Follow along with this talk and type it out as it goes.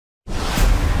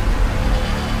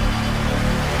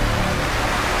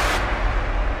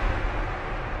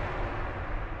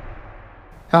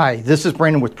Hi, this is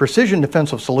Brandon with Precision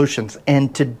Defensive Solutions,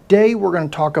 and today we're going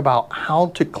to talk about how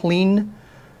to clean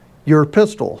your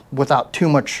pistol without too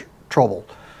much trouble.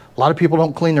 A lot of people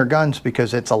don't clean their guns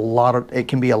because it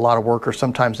can be a lot of work, or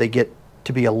sometimes they get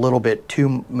to be a little bit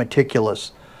too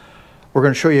meticulous. We're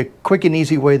going to show you a quick and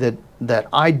easy way that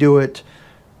I do it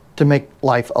to make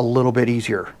life a little bit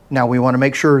easier. Now, we want to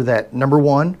make sure that, number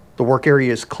one, the work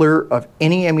area is clear of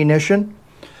any ammunition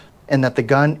and that the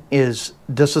gun is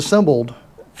disassembled,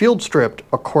 field stripped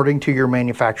according to your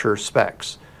manufacturer's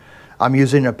specs. I'm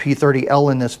using a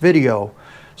P30L in this video,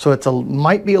 so it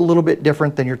might be a little bit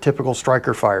different than your typical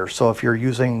striker fire. So if you're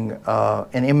using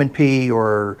an M&P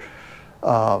or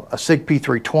a SIG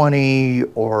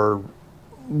P320 or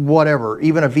whatever,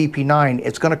 even a VP9,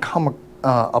 it's going to come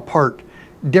apart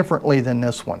differently than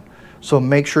this one. So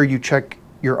make sure you check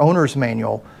your owner's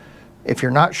manual. If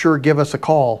you're not sure, give us a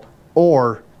call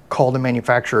or call the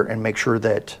manufacturer and make sure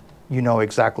that you know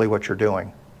exactly what you're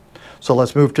doing. So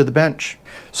let's move to the bench.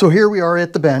 So here we are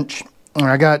at the bench, and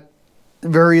I got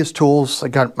various tools. I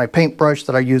got my paintbrush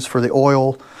that I use for the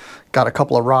oil, got a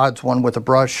couple of rods, one with a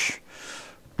brush,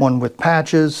 one with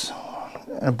patches,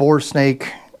 a bore snake,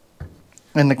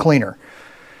 and the cleaner.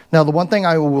 Now, the one thing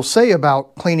I will say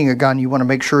about cleaning a gun, you want to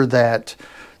make sure that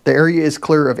the area is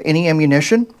clear of any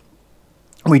ammunition.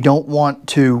 We don't want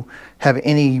to have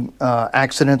any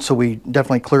accidents, so we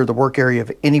definitely clear the work area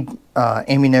of any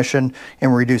ammunition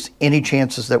and reduce any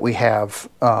chances that we have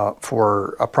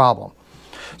for a problem.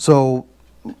 So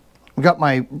we got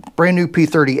my brand new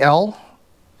P30L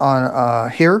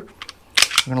on here.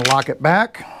 I'm going to lock it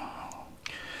back.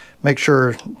 Make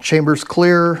sure chamber's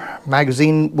clear,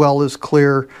 magazine well is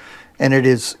clear, and it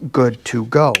is good to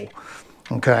go.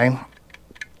 Okay,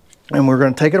 and we're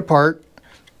going to take it apart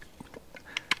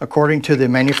according to the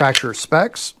manufacturer's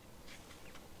specs,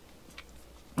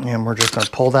 and we're just going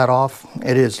to pull that off.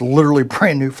 It is literally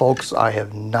brand new, folks. I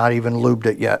have not even lubed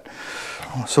it yet.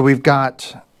 So we've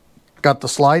got the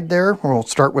slide there. We'll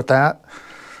start with that.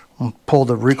 We'll pull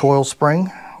the recoil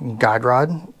spring, guide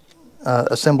rod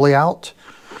assembly out.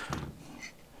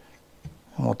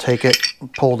 And we'll take it,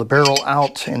 pull the barrel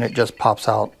out, and it just pops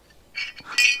out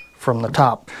from the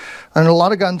top. And a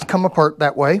lot of guns come apart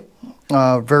that way.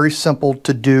 Very simple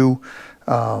to do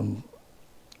and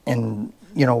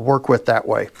work with that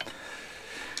way.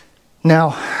 Now,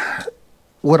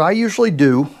 what I usually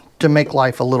do to make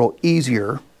life a little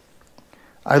easier,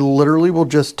 I literally will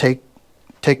just take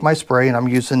my spray, and I'm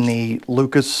using the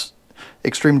Lucas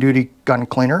Extreme Duty Gun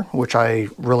Cleaner, which I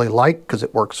really like because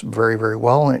it works very, very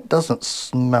well and it doesn't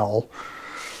smell.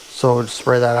 So just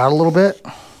spray that out a little bit.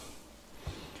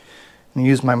 And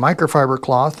use my microfiber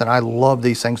cloth, and I love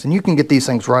these things, and you can get these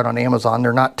things right on Amazon.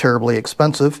 They're not terribly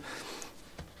expensive.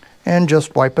 And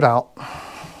just wipe it out.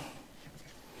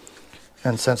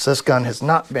 And since this gun has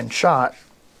not been shot,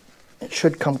 it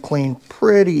should come clean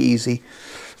pretty easy.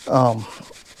 And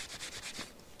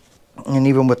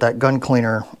even with that gun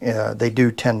cleaner, they do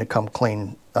tend to come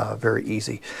clean very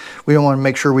easy. We want to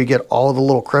make sure we get all the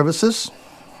little crevices.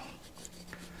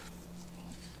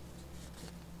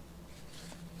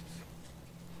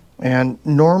 And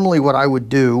normally what I would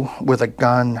do with a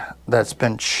gun that's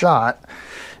been shot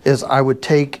is I would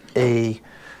take a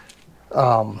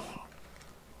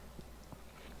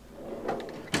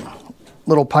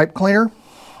little pipe cleaner,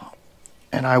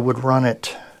 and I would run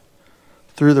it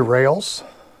through the rails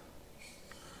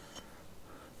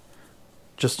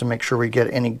just to make sure we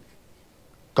get any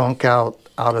gunk out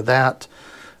of that.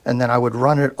 And then I would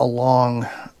run it along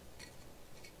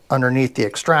underneath the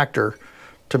extractor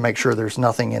to make sure there's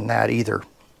nothing in that either.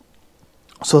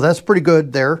 So that's pretty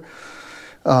good there.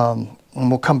 And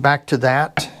we'll come back to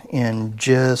that in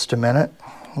just a minute.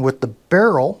 With the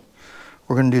barrel,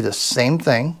 we're going to do the same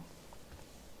thing.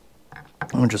 I'm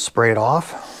going to just spray it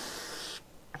off.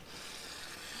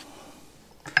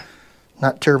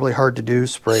 Not terribly hard to do.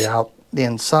 Spray out the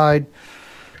inside.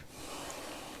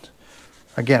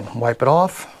 Again, wipe it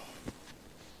off.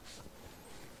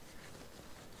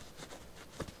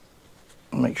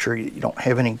 Make sure you don't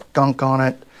have any gunk on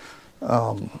it.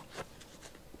 And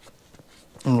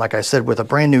like I said, with a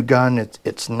brand new gun,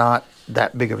 it's not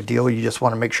that big of a deal. You just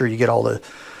want to make sure you get all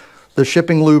the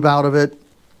shipping lube out of it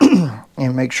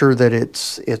and make sure that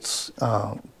it's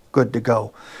good to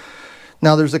go.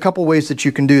 Now, there's a couple ways that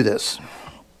you can do this.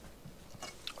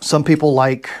 Some people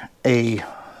like a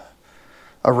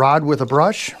rod with a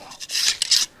brush,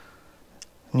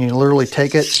 and you literally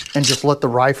take it and just let the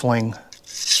rifling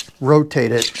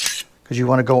rotate it, because you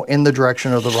want to go in the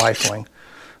direction of the rifling.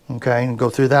 Okay, and go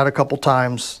through that a couple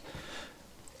times,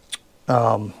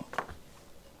 and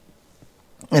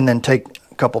then take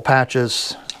couple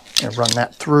patches and run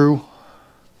that through.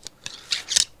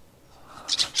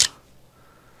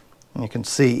 And you can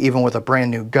see, even with a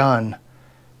brand new gun,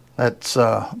 that's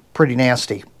pretty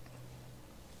nasty.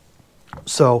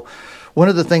 So one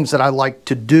of the things that I like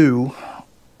to do,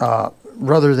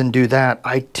 rather than do that,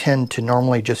 I tend to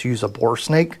normally just use a bore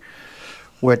snake,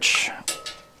 which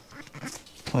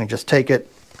let me just take it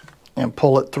and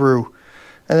pull it through.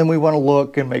 And then we want to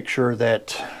look and make sure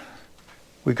that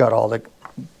we got all the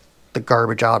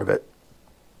garbage out of it.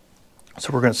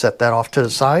 So we're going to set that off to the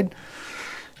side.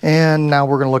 And now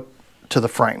we're going to look to the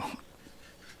frame.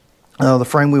 The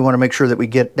frame, we want to make sure that we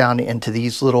get down into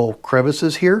these little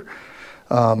crevices here.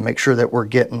 Make sure that we're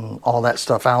getting all that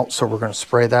stuff out. So we're going to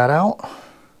spray that out.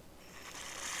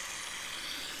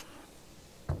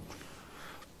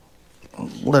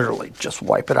 Literally just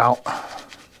wipe it out.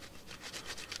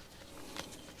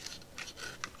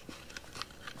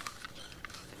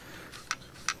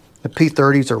 The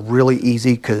P30s are really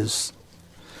easy because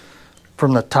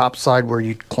from the top side where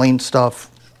you clean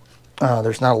stuff,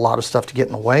 there's not a lot of stuff to get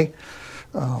in the way,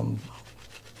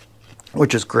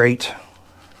 which is great.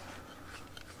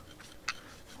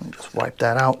 Just wipe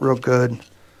that out real good.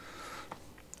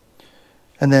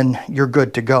 And then you're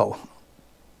good to go.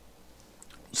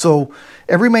 So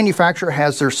every manufacturer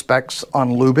has their specs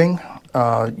on lubing.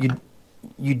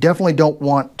 You definitely don't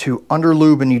want to under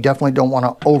lube, and you definitely don't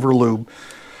want to over lube.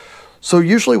 So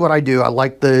usually what I do, I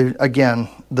like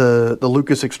the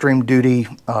Lucas Extreme Duty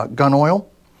gun oil.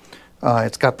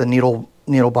 It's got the needle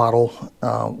bottle,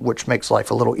 which makes life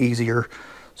a little easier.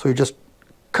 So you just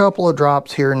a couple of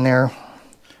drops here and there,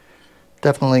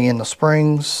 definitely in the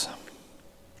springs,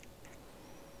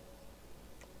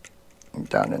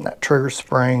 down in that trigger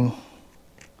spring.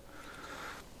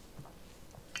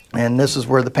 And this is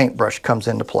where the paintbrush comes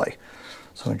into play.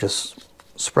 So we just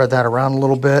spread that around a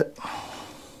little bit.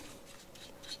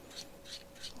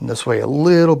 And this way a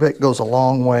little bit goes a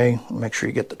long way. Make sure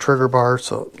you get the trigger bar,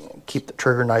 so keep the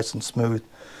trigger nice and smooth.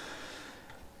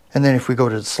 And then if we go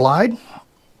to the slide,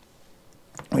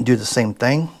 we do the same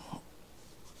thing.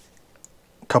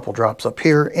 A couple drops up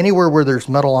here. Anywhere where there's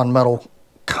metal on metal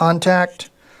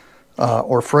contact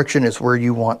or friction is where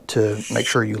you want to make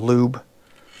sure you lube.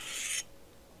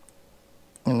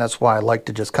 And that's why I like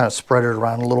to just kind of spread it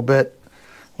around a little bit.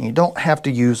 And you don't have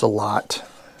to use a lot.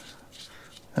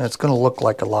 And it's going to look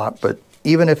like a lot, but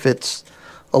even if it's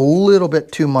a little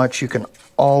bit too much, you can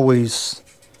always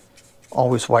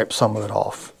wipe some of it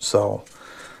off. So,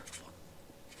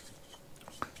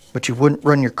 but you wouldn't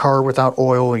run your car without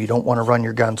oil. You don't want to run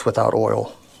your guns without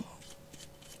oil.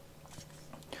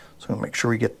 So make sure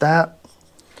we get that.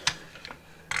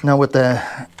 Now with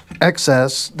the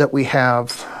excess that we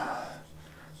have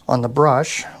on the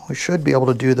brush, we should be able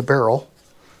to do the barrel.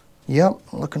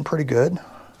 Yep, looking pretty good.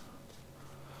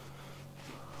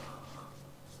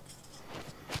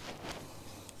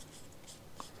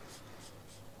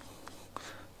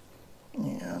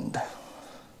 And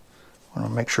I want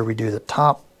to make sure we do the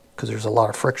top because there's a lot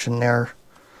of friction there.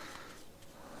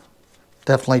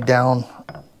 Definitely down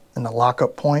in the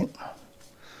lockup point,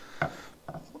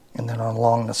 and then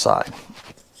along the side.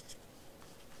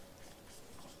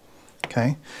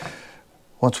 Okay,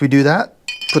 once we do that,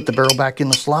 put the barrel back in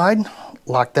the slide,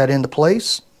 lock that into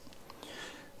place. And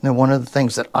then one of the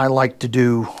things that I like to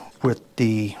do with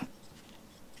the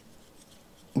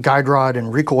guide rod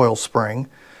and recoil spring,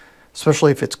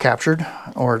 especially if it's captured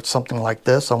or it's something like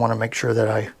this, I want to make sure that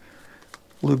I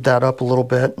lube that up a little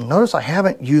bit. And notice I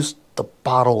haven't used the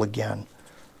bottle again.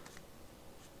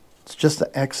 It's just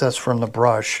the excess from the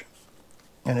brush,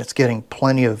 and it's getting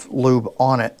plenty of lube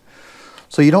on it.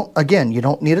 So you don't, again, you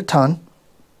don't need a ton,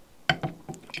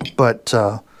 but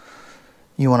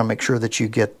you want to make sure that you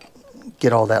get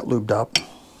all that lubed up.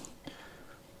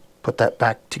 Put that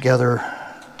back together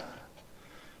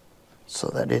so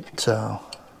that it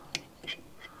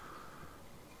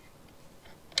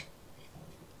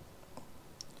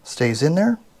stays in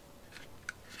there.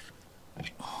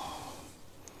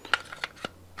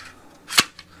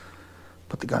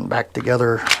 Put the gun back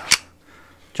together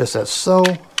just as so.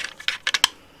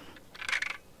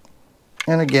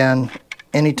 And again,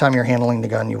 anytime you're handling the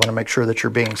gun, you want to make sure that you're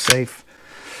being safe.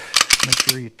 Make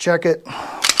sure you check it,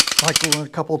 cycle it a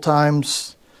couple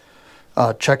times,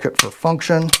 check it for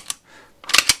function,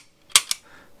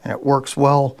 and it works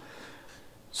well.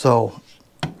 So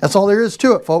that's all there is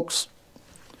to it, folks.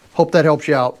 Hope that helps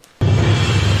you out.